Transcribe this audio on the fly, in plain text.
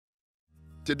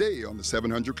today on the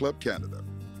 700 Club Canada.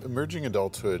 Emerging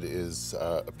adulthood is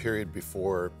a period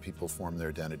before people form their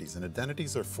identities, and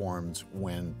identities are formed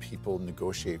when people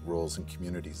negotiate roles in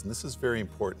communities, and this is very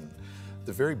important.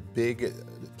 The very big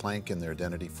plank in their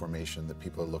identity formation that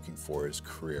people are looking for is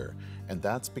career, and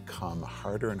that's become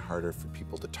harder and harder for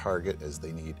people to target as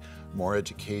they need more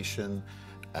education,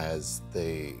 as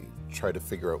they try to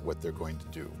figure out what they're going to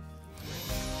do.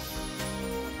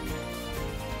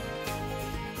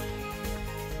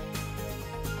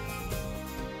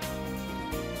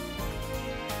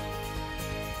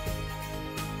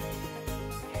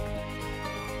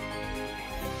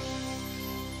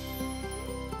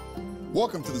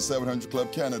 Welcome to the 700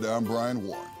 Club Canada. I'm Brian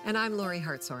Warren. And I'm Lori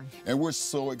Hartshorn. And we're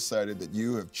so excited that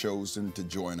you have chosen to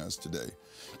join us today.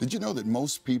 Did you know that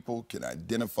most people can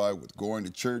identify with going to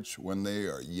church when they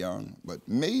are young, but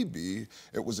maybe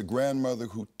it was a grandmother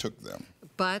who took them?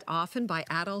 But often by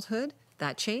adulthood,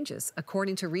 that changes.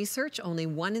 According to research, only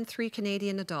 1 in 3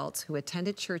 Canadian adults who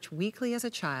attended church weekly as a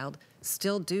child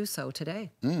still do so today.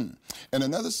 And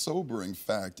another sobering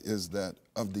fact is that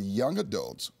of the young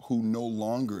adults who no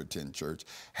longer attend church,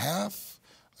 half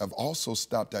have also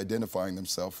stopped identifying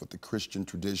themselves with the Christian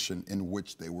tradition in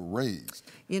which they were raised.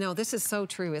 You know, this is so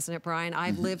true, isn't it, Brian?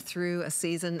 I've lived through a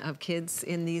season of kids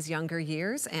in these younger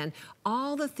years and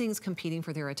all the things competing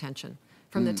for their attention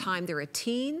from the time they're a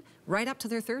teen right up to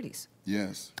their 30s.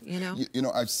 Yes. You know? You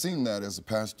know, I've seen that as a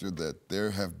pastor, that there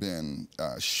have been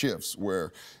shifts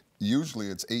where usually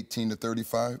it's 18 to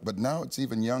 35, but now it's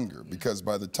even younger, because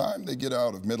by the time they get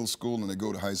out of middle school and they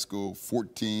go to high school,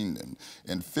 14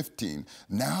 and 15,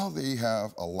 now they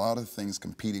have a lot of things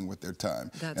competing with their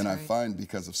time. That's and right. I find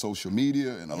because of social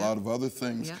media and a lot of other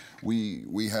things,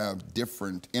 we have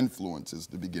different influences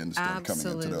to begin to start coming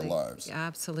into their lives.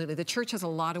 Absolutely. The church has a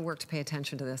lot of work to pay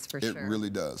attention to this, for sure. It really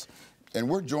does. And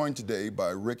we're joined today by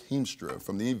Rick Heemstra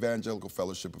from the Evangelical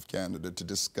Fellowship of Canada to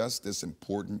discuss this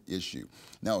important issue.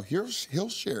 Now, he'll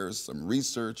share some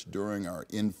research during our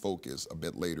In Focus a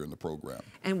bit later in the program.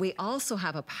 And we also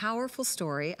have a powerful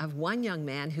story of one young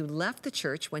man who left the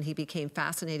church when he became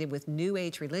fascinated with New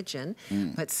Age religion,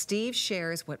 but Steve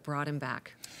shares what brought him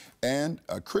back. And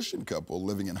a Christian couple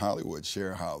living in Hollywood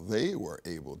share how they were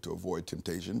able to avoid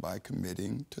temptation by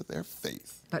committing to their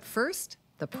faith. But first,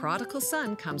 the prodigal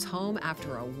son comes home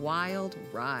after a wild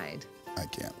ride. I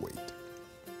can't wait.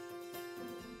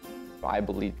 I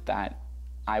believed that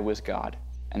I was God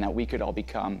and that we could all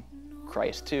become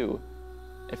Christ too,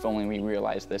 if only we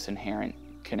realized this inherent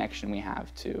connection we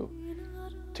have to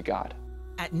God.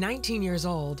 At 19 years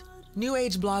old, New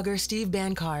Age blogger Steve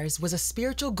Bancars was a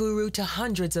spiritual guru to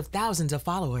hundreds of thousands of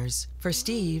followers. For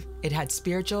Steve, it had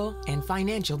spiritual and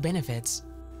financial benefits.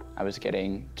 I was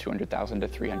getting 200,000 to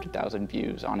 300,000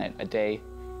 views on it a day,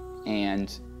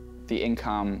 and the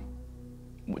income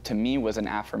to me was an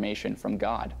affirmation from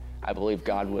God. I believe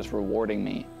God was rewarding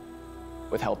me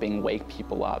with helping wake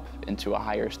people up into a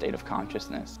higher state of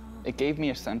consciousness. It gave me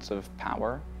a sense of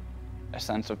power, a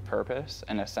sense of purpose,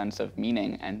 and a sense of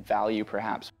meaning and value,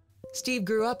 perhaps. Steve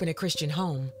grew up in a Christian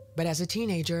home, but as a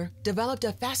teenager, developed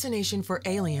a fascination for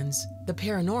aliens, the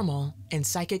paranormal, and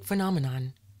psychic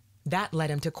phenomenon. That led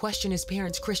him to question his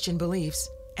parents' Christian beliefs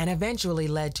and eventually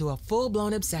led to a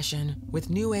full-blown obsession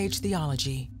with New Age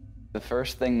theology. The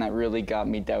first thing that really got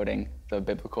me doubting the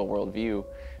biblical worldview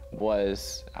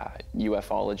was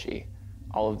ufology.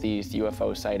 All of these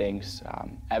UFO sightings,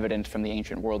 evidence from the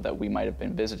ancient world that we might have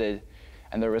been visited,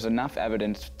 and there was enough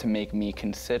evidence to make me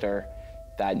consider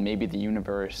that maybe the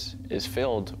universe is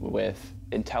filled with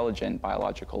intelligent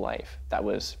biological life that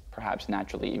was perhaps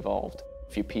naturally evolved.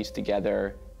 If you piece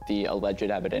together the alleged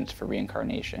evidence for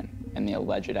reincarnation and the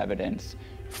alleged evidence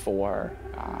for,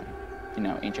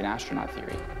 ancient astronaut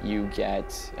theory, you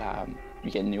get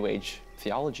New Age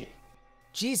theology.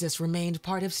 Jesus remained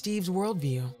part of Steve's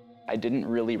worldview. I didn't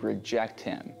really reject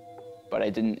him, but I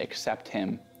didn't accept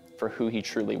him for who he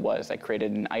truly was. I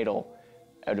created an idol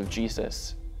out of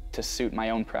Jesus to suit my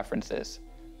own preferences,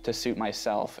 to suit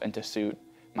myself, and to suit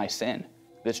my sin.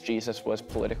 This Jesus was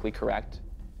politically correct.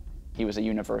 He was a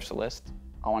universalist.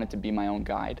 I wanted to be my own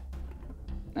guide,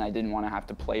 and I didn't want to have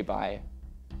to play by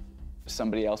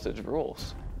somebody else's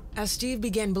rules. As Steve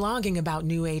began blogging about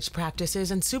New Age practices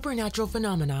and supernatural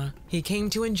phenomena, he came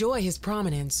to enjoy his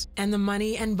prominence and the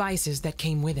money and vices that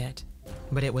came with it.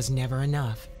 But it was never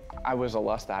enough. I was a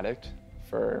lust addict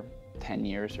for 10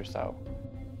 years or so.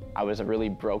 I was a really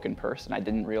broken person. I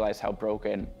didn't realize how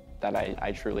broken that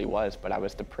I truly was, but I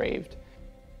was depraved.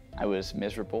 I was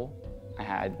miserable. I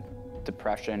had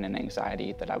depression and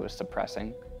anxiety that I was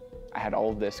suppressing. I had all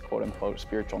of this quote-unquote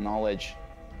spiritual knowledge,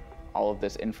 all of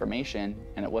this information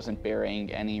and it wasn't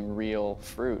bearing any real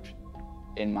fruit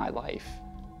in my life.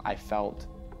 I felt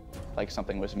like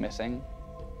something was missing.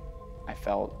 I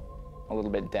felt a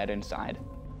little bit dead inside.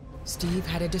 Steve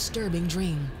had a disturbing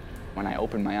dream. When I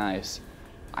opened my eyes,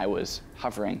 I was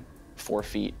hovering 4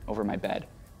 feet over my bed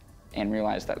and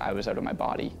realized that I was out of my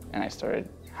body, and I started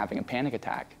having a panic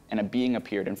attack, and a being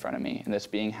appeared in front of me, and this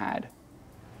being had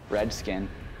red skin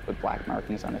with black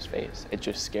markings on his face. It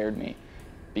just scared me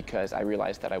because I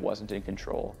realized that I wasn't in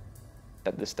control,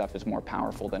 that this stuff is more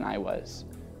powerful than I was,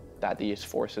 that these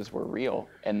forces were real,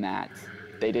 and that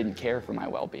they didn't care for my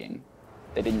well-being.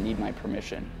 They didn't need my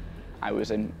permission. I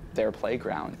was in their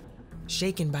playground.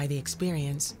 Shaken by the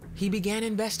experience, he began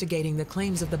investigating the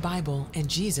claims of the Bible and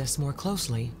Jesus more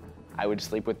closely. I would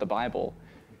sleep with the Bible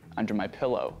under my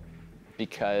pillow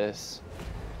because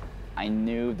I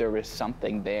knew there was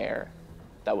something there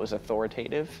that was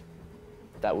authoritative,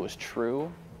 that was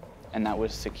true, and that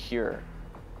was secure,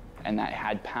 and that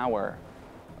had power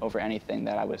over anything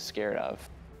that I was scared of.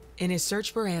 In his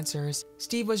search for answers,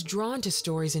 Steve was drawn to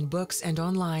stories in books and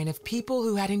online of people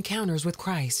who had encounters with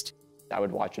Christ. I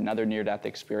would watch another near-death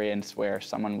experience where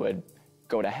someone would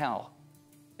go to hell.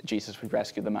 Jesus would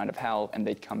rescue them out of hell, and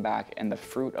they'd come back, and the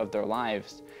fruit of their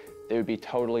lives, they would be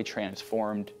totally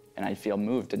transformed, and I'd feel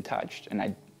moved and touched. And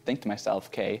I'd think to myself,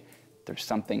 okay, there's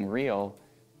something real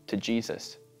to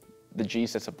Jesus, the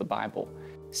Jesus of the Bible.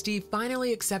 Steve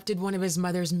finally accepted one of his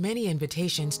mother's many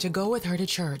invitations to go with her to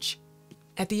church.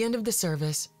 At the end of the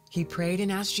service, he prayed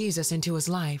and asked Jesus into his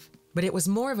life, but it was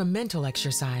more of a mental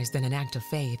exercise than an act of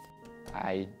faith.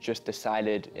 I just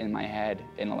decided in my head,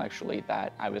 intellectually,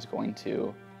 that I was going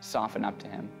to soften up to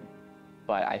him.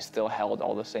 But I still held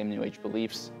all the same New Age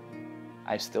beliefs.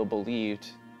 I still believed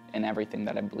in everything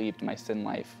that I believed in my sin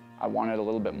life. I wanted a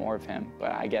little bit more of him,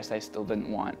 but I guess I still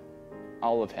didn't want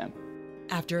all of him.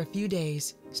 After a few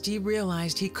days, Steve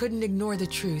realized he couldn't ignore the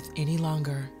truth any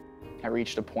longer. I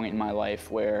reached a point in my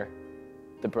life where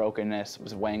the brokenness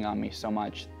was weighing on me so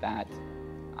much that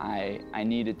I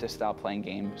needed to stop playing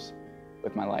games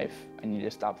with my life. I needed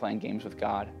to stop playing games with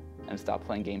God and stop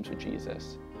playing games with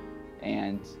Jesus.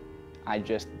 And I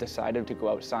just decided to go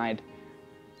outside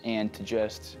and to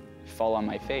just fall on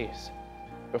my face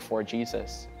before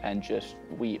Jesus and just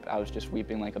weep. I was just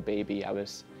weeping like a baby. I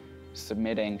was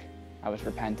submitting, I was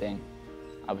repenting,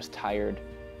 I was tired,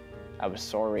 I was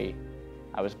sorry,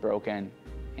 I was broken,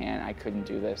 and I couldn't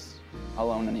do this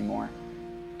alone anymore.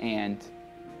 And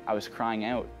I was crying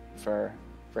out for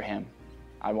him.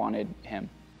 I wanted him.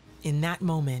 In that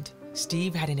moment,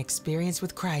 Steve had an experience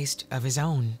with Christ of his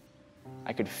own.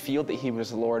 I could feel that he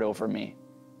was Lord over me,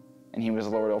 and he was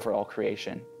Lord over all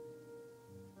creation.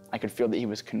 I could feel that he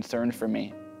was concerned for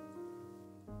me,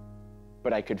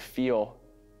 but I could feel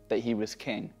that he was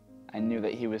king. I knew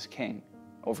that he was king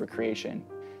over creation,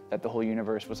 that the whole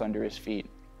universe was under his feet,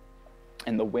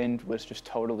 and the wind was just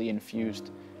totally infused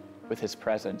with his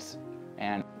presence.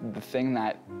 And the thing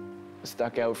that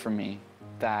stuck out for me,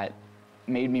 that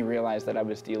made me realize that I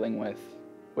was dealing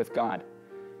with God,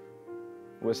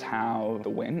 was how the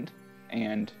wind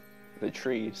and the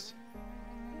trees,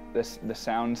 the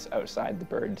sounds outside, the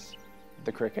birds,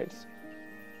 the crickets,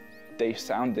 they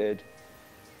sounded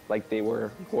like they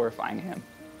were glorifying him.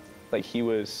 Like he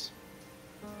was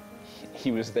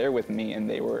there with me, and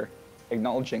they were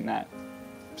acknowledging that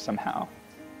somehow.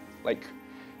 Like,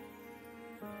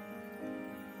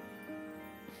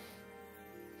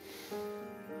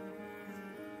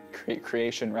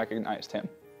 creation recognized him.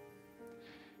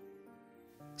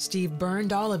 Steve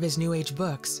burned all of his New Age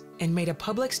books and made a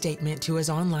public statement to his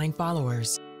online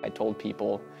followers. I told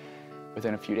people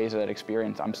within a few days of that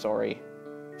experience, I'm sorry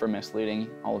for misleading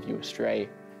all of you astray.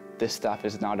 This stuff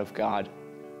is not of God.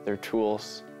 They're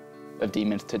tools of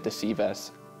demons to deceive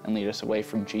us and lead us away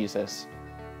from Jesus.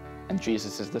 And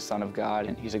Jesus is the Son of God,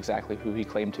 and he's exactly who he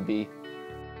claimed to be.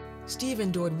 Steve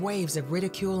endured waves of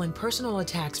ridicule and personal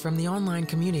attacks from the online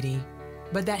community,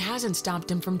 but that hasn't stopped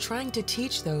him from trying to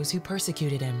teach those who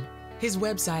persecuted him. His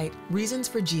website,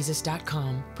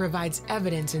 reasonsforjesus.com, provides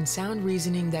evidence and sound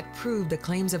reasoning that prove the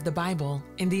claims of the Bible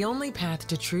and the only path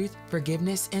to truth,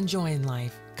 forgiveness, and joy in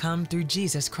life come through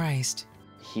Jesus Christ.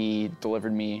 He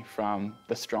delivered me from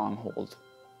the stronghold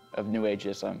of New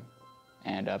Ageism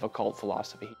and of occult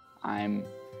philosophy. I'm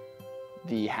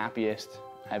the happiest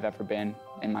I've ever been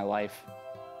in my life.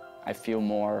 I feel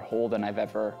more whole than I've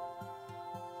ever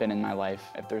been in my life.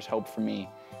 If there's hope for me,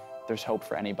 there's hope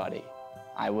for anybody.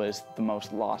 I was the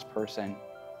most lost person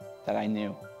that I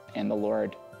knew, and the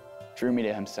Lord drew me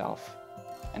to himself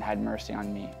and had mercy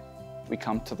on me. We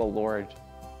come to the Lord,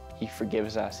 he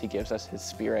forgives us, he gives us his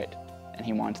Spirit, and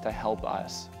he wants to help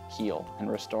us heal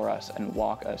and restore us and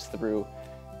walk us through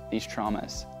these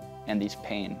traumas and these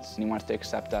pains. And he wants to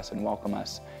accept us and welcome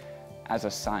us as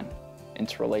a son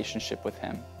into relationship with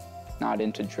him, not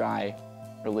into dry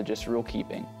religious rule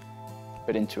keeping,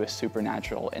 but into a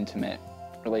supernatural, intimate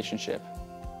relationship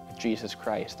with Jesus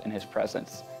Christ and his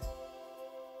presence.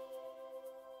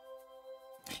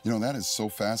 You know, that is so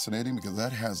fascinating because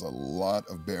that has a lot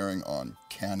of bearing on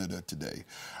Canada today.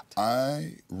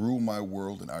 I rule my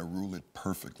world and I rule it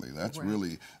perfectly. That's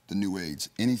really the new age.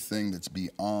 Anything that's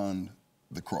beyond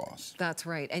the cross. That's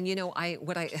right. And you know,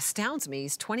 what astounds me,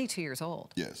 he's 22 years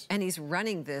old. Yes. And he's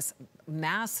running this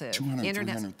massive 200,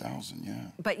 internet. 300,000, yeah.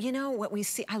 But you know what we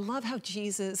see, I love how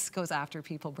Jesus goes after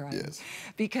people, Brian. Yes.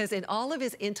 Because in all of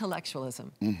his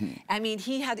intellectualism, I mean,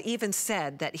 he had even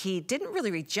said that he didn't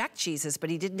really reject Jesus, but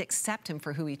he didn't accept him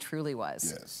for who he truly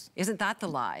was. Yes. Isn't that the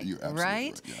lie? You're absolutely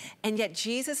right, yeah. And yet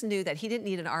Jesus knew that he didn't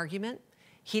need an argument.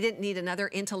 He didn't need another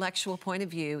intellectual point of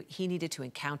view. He needed to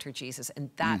encounter Jesus,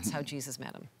 and that's how Jesus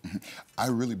met him. I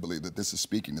really believe that this is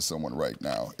speaking to someone right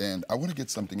now, and I want to get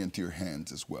something into your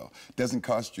hands as well. Doesn't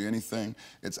cost you anything.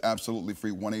 It's absolutely free,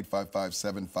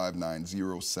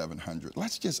 1-855-759-0700.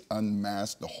 Let's just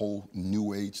unmask the whole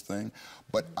New Age thing.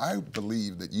 But I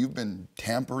believe that you've been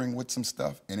tampering with some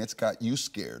stuff, and it's got you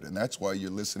scared, and that's why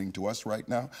you're listening to us right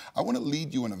now. I want to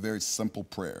lead you in a very simple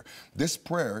prayer. This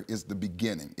prayer is the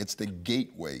beginning. It's the gateway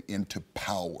into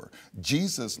power.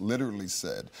 Jesus literally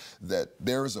said that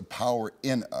there is a power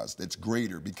in us that's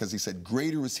greater, because he said,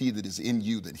 greater is he that is in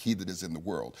you than he that is in the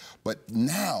world. But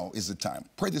now is the time.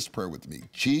 Pray this prayer with me.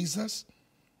 Jesus,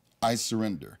 I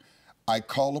surrender. I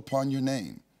call upon your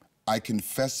name. I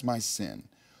confess my sin.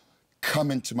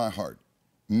 Come into my heart.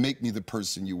 Make me the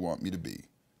person you want me to be.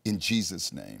 In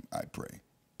Jesus' name, I pray.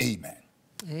 Amen.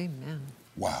 Amen.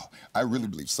 Wow. I really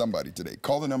believe somebody today.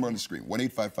 Call the number on the screen,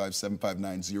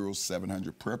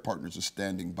 1-855-759-0700. Prayer partners are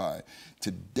standing by.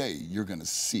 Today, you're going to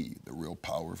see the real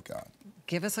power of God.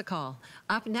 Give us a call.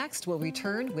 Up next, we'll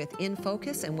return with In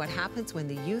Focus and what happens when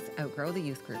the youth outgrow the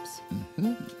youth groups.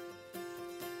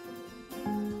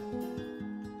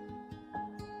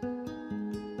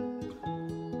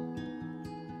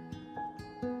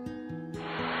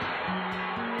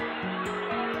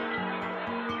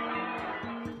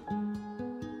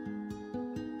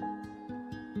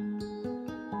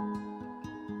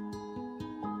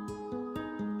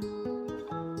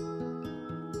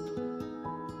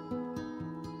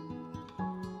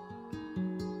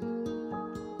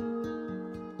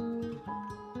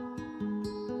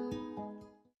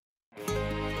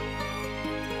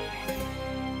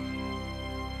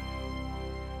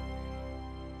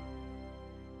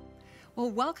 Well,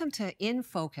 welcome to In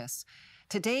Focus.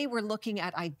 Today, we're looking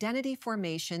at identity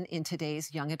formation in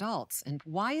today's young adults. And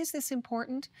why is this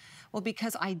important? Well,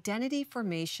 because identity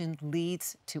formation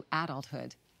leads to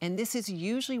adulthood. And this is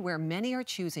usually where many are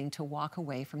choosing to walk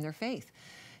away from their faith.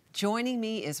 Joining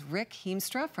me is Rick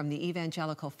Heemstra from the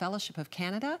Evangelical Fellowship of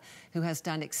Canada, who has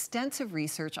done extensive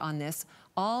research on this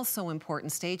also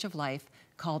important stage of life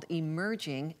called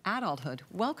emerging adulthood.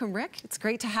 Welcome, Rick. It's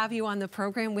great to have you on the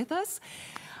program with us.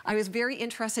 I was very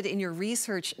interested in your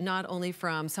research, not only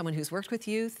from someone who's worked with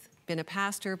youth, been a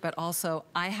pastor, but also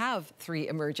I have 3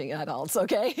 emerging adults,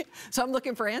 okay? So I'm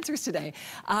looking for answers today.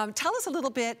 Tell us a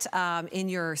little bit in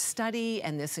your study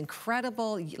and this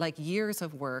incredible, years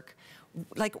of work,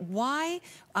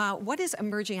 what is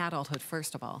emerging adulthood,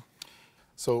 first of all?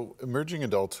 So emerging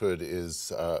adulthood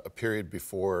is a period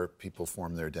before people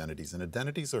form their identities. And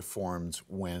identities are formed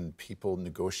when people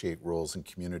negotiate roles in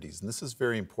communities. And this is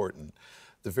very important.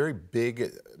 The very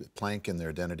big plank in their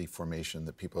identity formation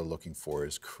that people are looking for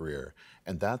is career.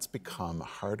 And that's become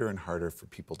harder and harder for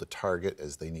people to target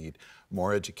as they need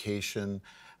more education,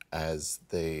 as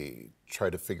they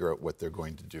try to figure out what they're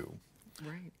going to do.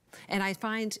 Right. And I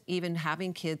find even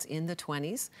having kids in the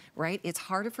 20s, right, it's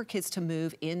harder for kids to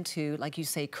move into, like you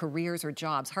say, careers or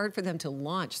jobs, hard for them to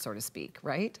launch, so to speak,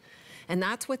 right? And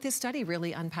that's what this study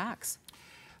really unpacks.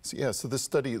 So, yeah, so this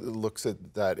study looks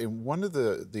at that. And one of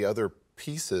the other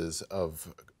pieces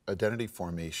of identity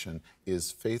formation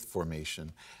is faith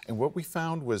formation. And what we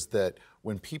found was that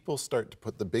when people start to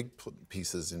put the big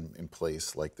pieces in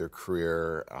place, like their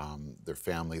career, their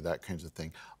family, that kinds of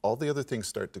thing, all the other things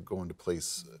start to go into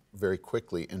place very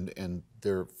quickly, and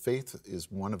their faith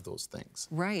is one of those things.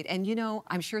 Right, and you know,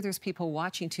 I'm sure there's people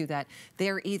watching too that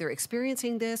they're either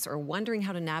experiencing this or wondering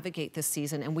how to navigate this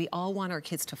season, and we all want our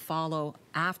kids to follow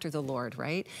after the Lord,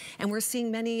 right? And we're seeing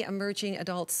many emerging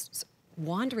adults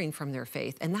wandering from their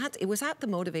faith, and was that the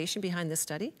motivation behind this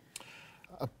study?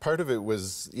 Part of it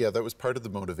was, yeah, that was part of the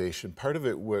motivation. Part of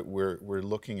it what we're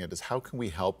looking at is how can we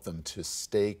help them to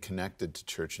stay connected to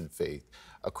church and faith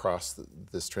across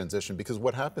this transition? Because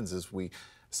what happens is we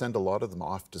send a lot of them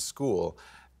off to school,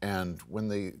 and when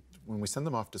we send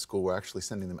them off to school, we're actually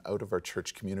sending them out of our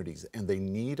church communities, and they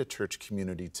need a church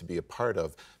community to be a part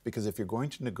of, because if you're going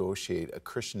to negotiate a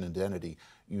Christian identity,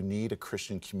 you need a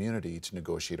Christian community to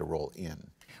negotiate a role in.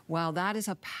 Well, that is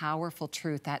a powerful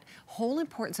truth, that whole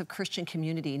importance of Christian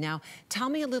community. Now, tell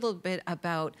me a little bit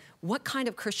about what kind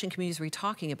of Christian communities are we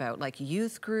talking about, like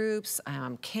youth groups,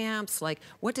 camps, like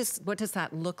what does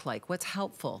that look like? What's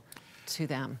helpful to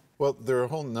them? Well, there are a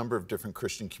whole number of different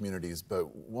Christian communities,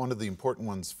 but one of the important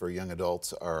ones for young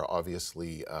adults are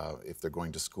obviously, if they're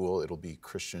going to school, it'll be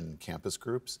Christian campus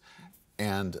groups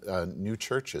and new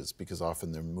churches, because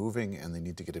often they're moving and they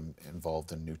need to get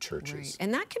involved in new churches. Right.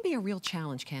 And that can be a real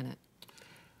challenge, can it?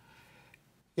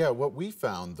 Yeah, what we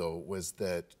found, though, was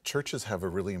that churches have a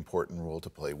really important role to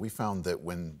play. We found that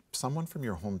when someone from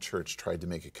your home church tried to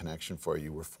make a connection for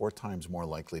you, were 4 times more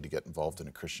likely to get involved in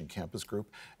a Christian campus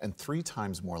group and 3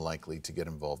 times more likely to get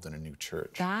involved in a new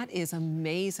church. That is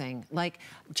amazing. Like,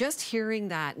 just hearing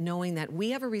that, knowing that we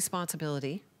have a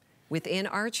responsibility within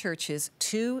our churches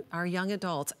to our young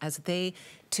adults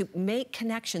to make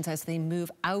connections as they move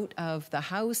out of the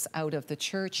house, out of the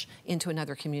church, into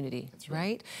another community. That's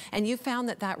right? And you found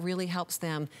that that really helps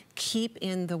them keep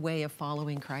in the way of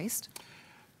following Christ?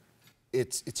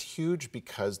 It's huge,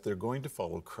 because they're going to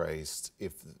follow Christ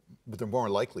but they're more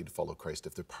likely to follow Christ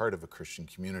if they're part of a Christian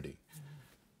community.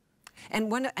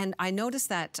 And I noticed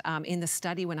that in the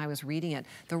study when I was reading it,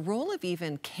 the role of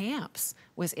even camps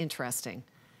was interesting.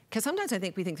 Because sometimes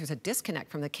we think there's a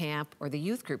disconnect from the camp or the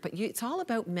youth group, but it's all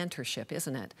about mentorship,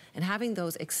 isn't it? And having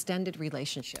those extended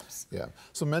relationships. Yeah,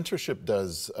 so mentorship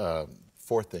does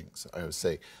 4 things, I would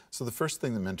say. So the first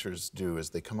thing the mentors do is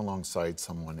they come alongside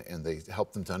someone and they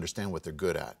help them to understand what they're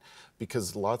good at.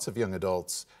 Because lots of young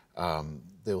adults,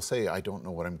 they'll say, I don't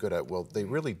know what I'm good at. Well, they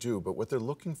really do, but what they're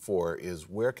looking for is,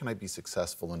 where can I be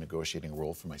successful in negotiating a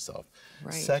role for myself?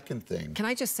 Right. Second thing. Can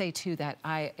I just say, too, that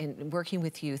in working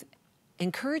with youth,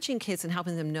 encouraging kids and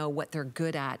helping them know what they're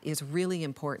good at is really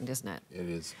important, isn't it? It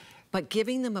is. But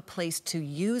giving them a place to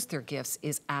use their gifts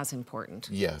is as important.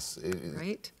 Yes. It is.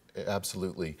 Right?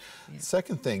 Absolutely. Yeah.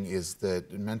 Second thing is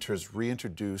that mentors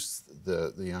reintroduce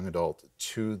the young adult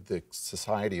to the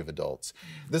society of adults.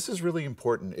 This is really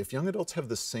important. If young adults have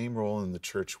the same role in the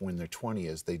church when they're 20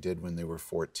 as they did when they were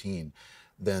 14,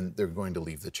 then they're going to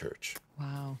leave the church.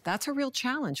 Wow, that's a real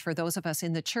challenge for those of us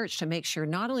in the church, to make sure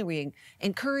not only we're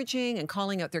encouraging and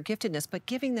calling out their giftedness, but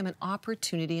giving them an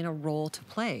opportunity and a role to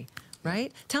play,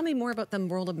 right? Tell me more about the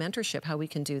role of mentorship, how we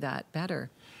can do that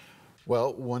better.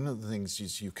 Well, one of the things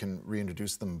is you can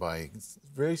reintroduce them by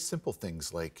very simple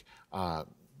things like,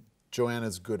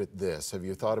 Joanna's good at this. Have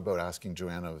you thought about asking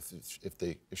Joanna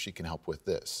if she can help with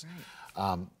this?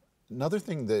 Right. Another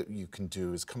thing that you can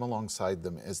do is come alongside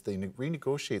them as they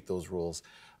renegotiate those roles.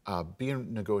 Be a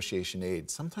negotiation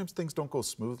aid. Sometimes things don't go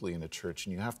smoothly in a church,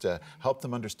 and you have to help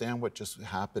them understand what just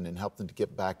happened and help them to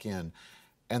get back in.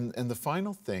 And the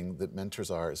final thing that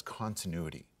mentors are is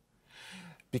continuity.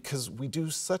 Because we do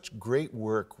such great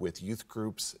work with youth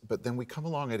groups, but then we come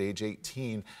along at age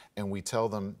 18 and we tell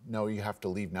them, no, you have to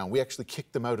leave now. We actually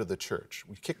kick them out of the church.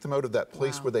 We kick them out of that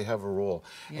place where they have a role.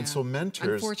 Yeah. And so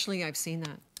mentors... Unfortunately, I've seen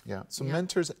that. Yeah, so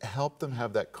mentors help them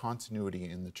have that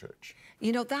continuity in the church.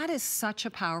 You know, that is such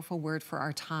a powerful word for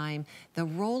our time. The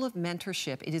role of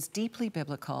mentorship, it is deeply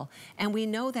biblical, and we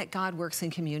know that God works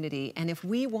in community, and if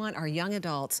we want our young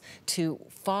adults to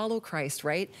follow Christ,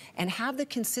 right, and have the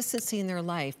consistency in their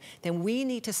life, then we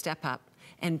need to step up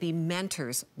and be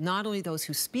mentors, not only those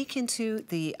who speak into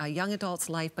the young adult's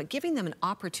life, but giving them an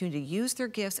opportunity to use their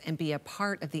gifts and be a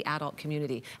part of the adult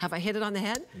community. Have I hit it on the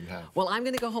head? You have. Well, I'm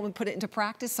going to go home and put it into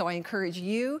practice, so I encourage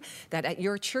you that at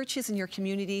your churches and your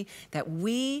community, that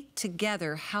we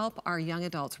together help our young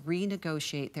adults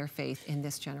renegotiate their faith in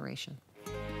this generation.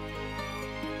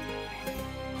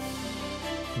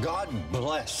 God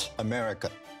bless America.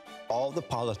 All the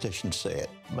politicians say it.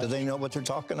 Do they know what they're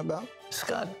talking about?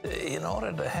 Scott, in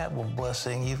order to have a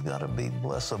blessing, you've got to be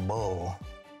blessable.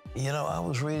 You know, I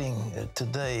was reading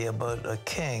today about a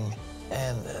king,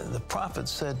 and the prophet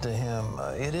said to him,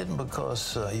 it isn't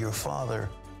because your father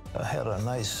had a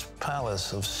nice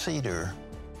palace of cedar,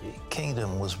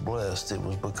 kingdom was blessed. It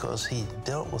was because he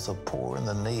dealt with the poor and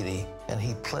the needy, and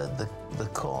he pled the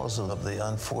cause of the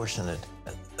unfortunate.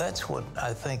 That's what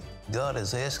I think God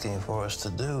is asking for us to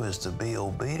do, is to be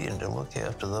obedient, to look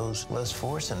after those less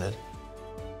fortunate.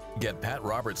 Get Pat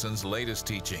Robertson's latest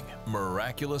teaching,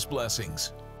 Miraculous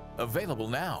Blessings. Available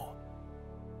now.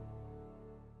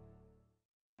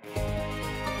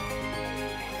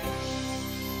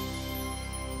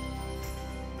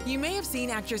 You may have seen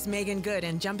actress Meagan Good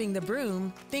in Jumping the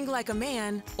Broom, Think Like a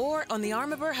Man, or on the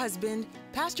arm of her husband,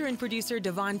 pastor and producer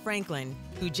DeVon Franklin,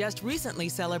 who just recently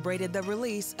celebrated the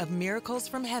release of Miracles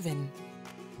from Heaven.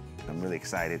 I'm really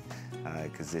excited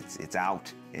because it's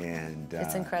out and...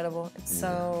 it's incredible. It's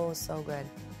so good.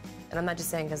 And I'm not just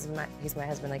saying because he's my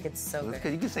husband, like, it's so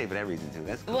good. You can say it for that reason, too.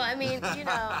 That's cool. Well, I mean, you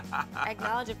know, I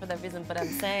acknowledge it for that reason, but I'm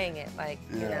saying it, like,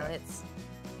 you know, it's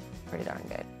pretty darn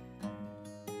good.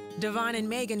 DeVon and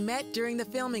Meagan met during the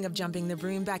filming of Jumping the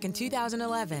Broom back in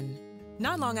 2011.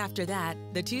 Not long after that,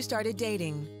 the two started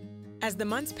dating. As the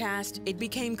months passed, it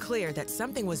became clear that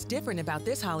something was different about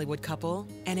this Hollywood couple,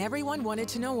 and everyone wanted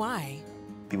to know why.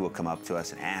 People would come up to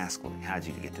us and ask, well, how'd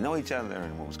you get to know each other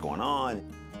and what was going on?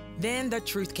 Then the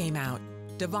truth came out.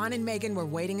 DeVon and Meagan were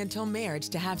waiting until marriage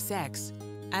to have sex.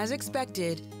 As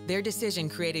expected, their decision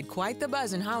created quite the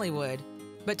buzz in Hollywood.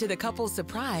 But to the couple's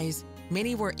surprise,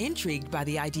 many were intrigued by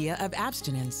the idea of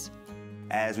abstinence.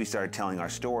 As we started telling our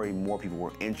story, more people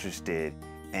were interested,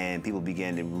 and people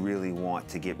began to really want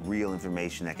to get real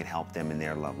information that could help them in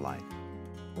their love life.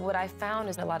 What I found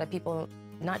is a lot of people,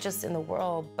 not just in the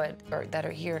world, but that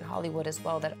are here in Hollywood as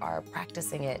well, that are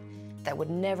practicing it, that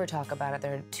would never talk about it.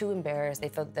 They're too embarrassed. They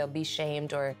feel they'll be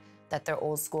shamed or that they're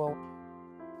old school.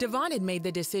 DeVon had made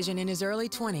the decision in his early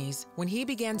 20s when he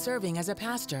began serving as a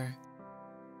pastor.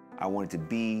 I wanted to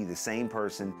be the same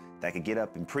person that could get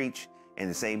up and preach and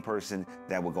the same person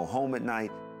that would go home at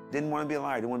night. Didn't want to be a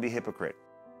liar, didn't want to be a hypocrite.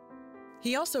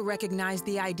 He also recognized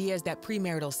the ideas that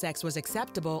premarital sex was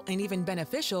acceptable and even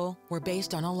beneficial were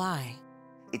based on a lie.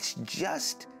 It's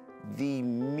just the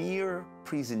mere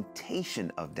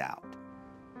presentation of doubt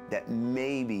that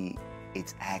maybe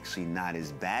it's actually not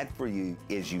as bad for you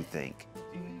as you think,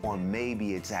 or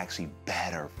maybe it's actually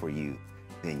better for you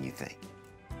than you think.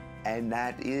 And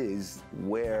that is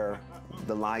where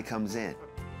the lie comes in,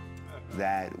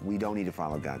 that we don't need to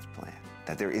follow God's plan,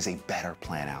 that there is a better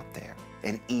plan out there,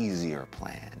 an easier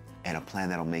plan, and a plan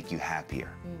that'll make you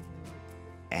happier.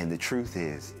 And the truth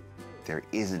is, there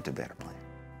isn't a better plan.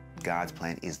 God's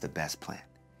plan is the best plan,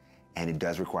 and it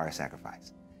does require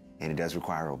sacrifice, and it does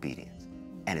require obedience,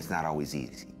 and it's not always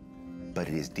easy, but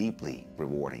it is deeply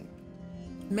rewarding.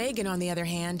 Meagan, on the other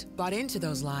hand, bought into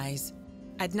those lies.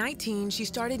 At 19, she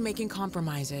started making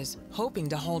compromises, hoping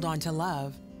to hold on to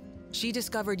love. She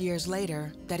discovered years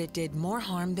later that it did more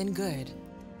harm than good.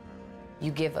 You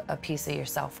give a piece of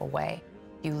yourself away.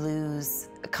 You lose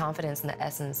confidence in the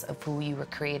essence of who you were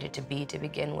created to be to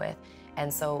begin with.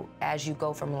 And so as you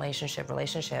go from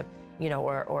relationship, you know,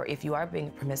 or if you are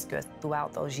being promiscuous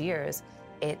throughout those years,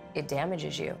 it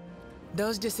damages you.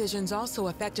 Those decisions also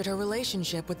affected her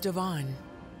relationship with DeVon.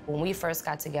 When we first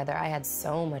got together, I had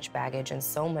so much baggage and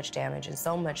so much damage and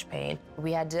so much pain.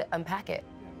 We had to unpack it,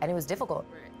 and it was difficult.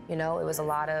 You know, it was a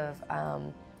lot of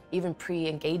even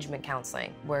pre-engagement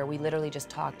counseling, where we literally just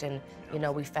talked and, you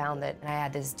know, we found that I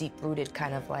had this deep-rooted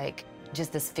kind of like,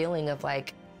 just this feeling of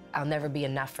like, I'll never be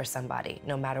enough for somebody,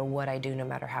 no matter what I do, no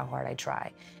matter how hard I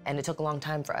try. And it took a long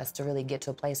time for us to really get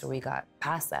to a place where we got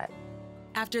past that.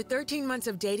 After 13 months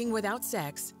of dating without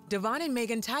sex, DeVon and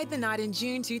Meagan tied the knot in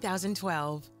June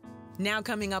 2012. Now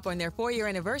coming up on their 4-year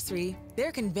anniversary,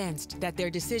 they're convinced that their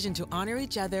decision to honor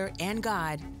each other and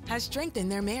God has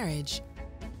strengthened their marriage.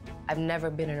 I've never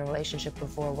been in a relationship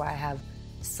before where I have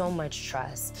so much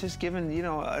trust. It's just given, you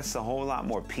know, us a whole lot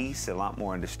more peace, a lot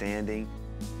more understanding.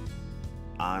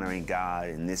 Honoring God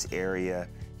in this area,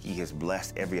 He has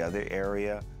blessed every other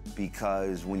area,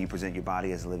 because when you present your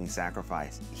body as a living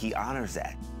sacrifice, He honors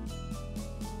that.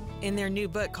 In their new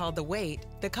book called The Wait,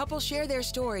 the couple share their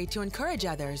story to encourage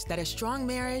others that a strong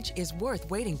marriage is worth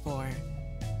waiting for.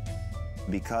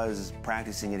 Because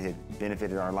practicing it had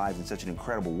benefited our lives in such an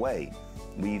incredible way,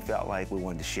 we felt like we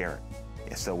wanted to share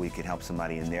it so we could help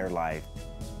somebody in their life.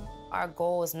 Our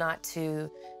goal is not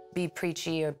to be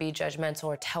preachy or be judgmental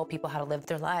or tell people how to live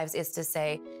their lives. It's to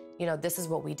say, you know, this is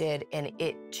what we did, and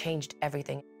it changed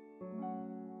everything.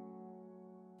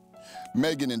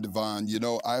 Meagan and DeVon, you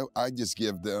know, I just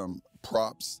give them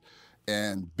props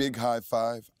and big high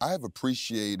five. I have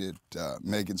appreciated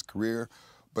Meagan's career,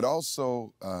 but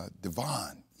also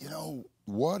DeVon. You know,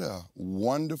 what a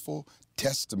wonderful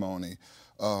testimony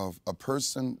of a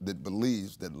person that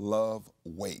believes that love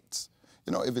waits.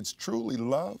 You know, if it's truly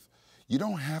love, you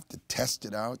don't have to test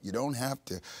it out. You don't have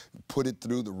to put it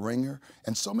through the ringer.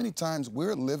 And so many times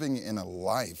we're living in a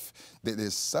life that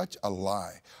is such a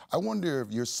lie. I wonder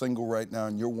if you're single right now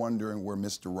and you're wondering where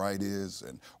Mr. Right is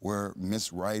and where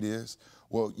Miss Right is.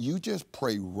 Well, you just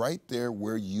pray right there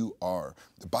where you are.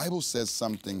 The Bible says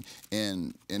something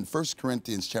in 1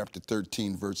 Corinthians chapter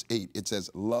 13, verse 8. It says,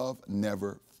 love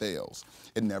never fails.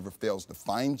 It never fails to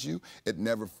find you. It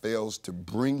never fails to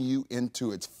bring you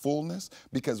into its fullness,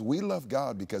 because we love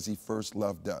God because he first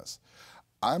loved us.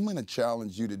 I'm going to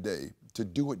challenge you today to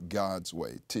do it God's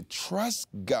way, to trust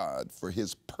God for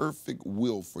his perfect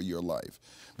will for your life.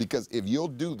 Because if you'll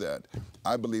do that,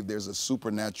 I believe there's a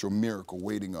supernatural miracle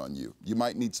waiting on you. You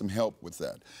might need some help with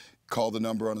that. Call the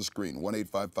number on the screen,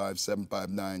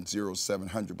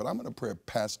 1-855-759-0700. But I'm going to pray a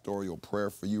pastoral prayer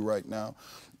for you right now.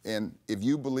 And if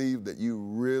you believe that you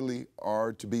really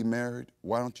are to be married,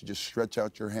 why don't you just stretch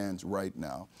out your hands right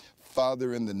now?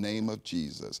 Father, in the name of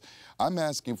Jesus, I'm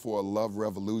asking for a love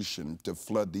revolution to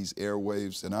flood these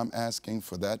airwaves, and I'm asking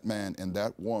for that man and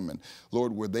that woman,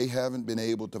 Lord, where they haven't been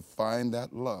able to find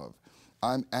that love,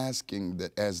 I'm asking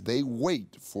that as they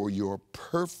wait for your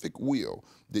perfect will,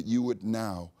 that you would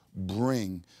now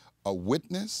bring a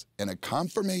witness and a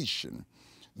confirmation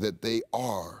that they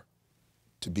are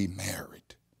to be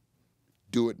married.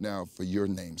 Do it now for your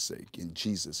name's sake. In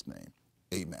Jesus' name,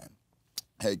 amen.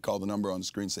 Hey, call the number on the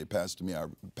screen, say, Pastor B,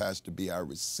 I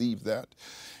receive that.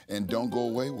 And don't go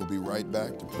away. We'll be right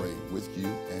back to pray with you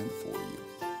and for you.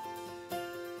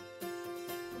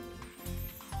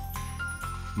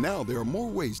 Now there are more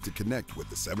ways to connect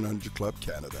with the 700 Club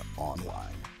Canada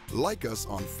online. Like us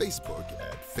on Facebook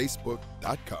at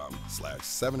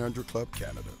facebook.com/700 Club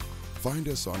Canada. Find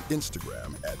us on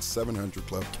Instagram at 700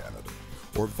 Club Canada,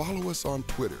 or follow us on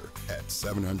Twitter at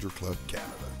 700 Club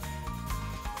Canada.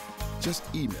 Just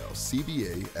email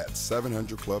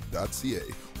cba@700club.ca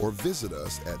or visit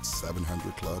us at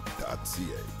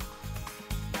 700club.ca.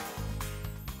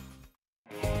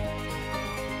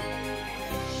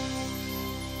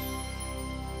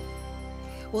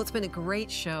 Well, it's been a great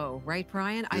show, right,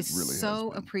 Brian? I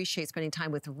so appreciate spending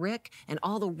time with Rick and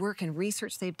all the work and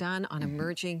research they've done on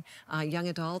emerging young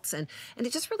adults. And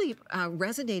it just really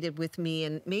resonated with me,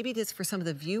 and maybe it is for some of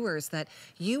the viewers, that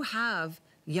you have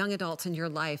young adults in your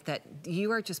life that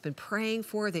you are just been praying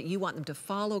for, that you want them to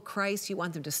follow Christ, you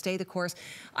want them to stay the course.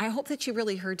 I hope that you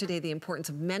really heard today the importance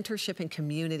of mentorship and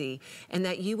community, and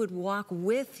that you would walk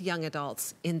with young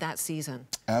adults in that season.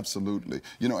 Absolutely.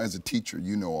 You know, as a teacher,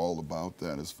 you know all about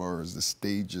that as far as the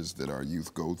stages that our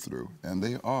youth go through. And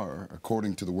they are,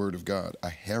 according to the Word of God, a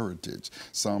heritage,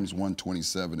 Psalms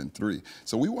 127:3.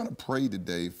 So we want to pray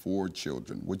today for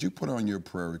children. Would you put on your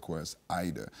prayer request,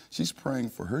 Ida? She's praying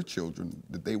for her children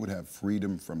that they would have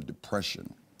freedom from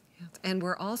depression. And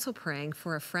we're also praying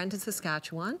for a friend in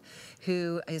Saskatchewan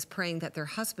who is praying that their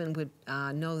husband would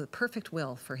know the perfect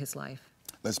will for his life.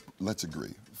 Let's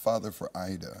agree. Father, for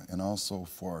Ida and also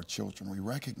for our children, we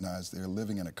recognize they're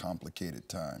living in a complicated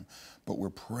time, but we're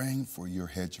praying for your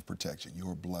hedge of protection,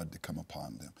 your blood to come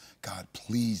upon them. God,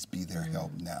 please be their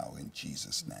help now in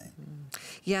Jesus' name.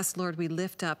 Yes, Lord, we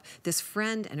lift up this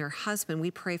friend and her husband. We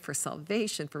pray for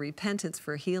salvation, for repentance,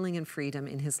 for healing and freedom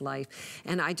in his life.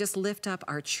 And I just lift up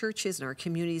our churches and our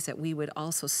communities, that we would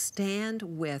also stand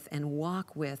with and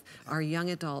walk with our young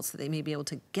adults, that they may be able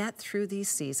to get through these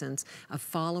seasons of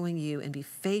following you and be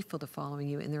faithful to following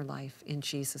you in their life, in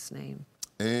Jesus' name.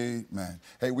 Amen.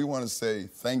 Hey, we want to say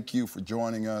thank you for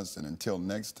joining us, and until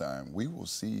next time, we will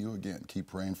see you again. Keep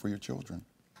praying for your children.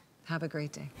 Have a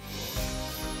great day.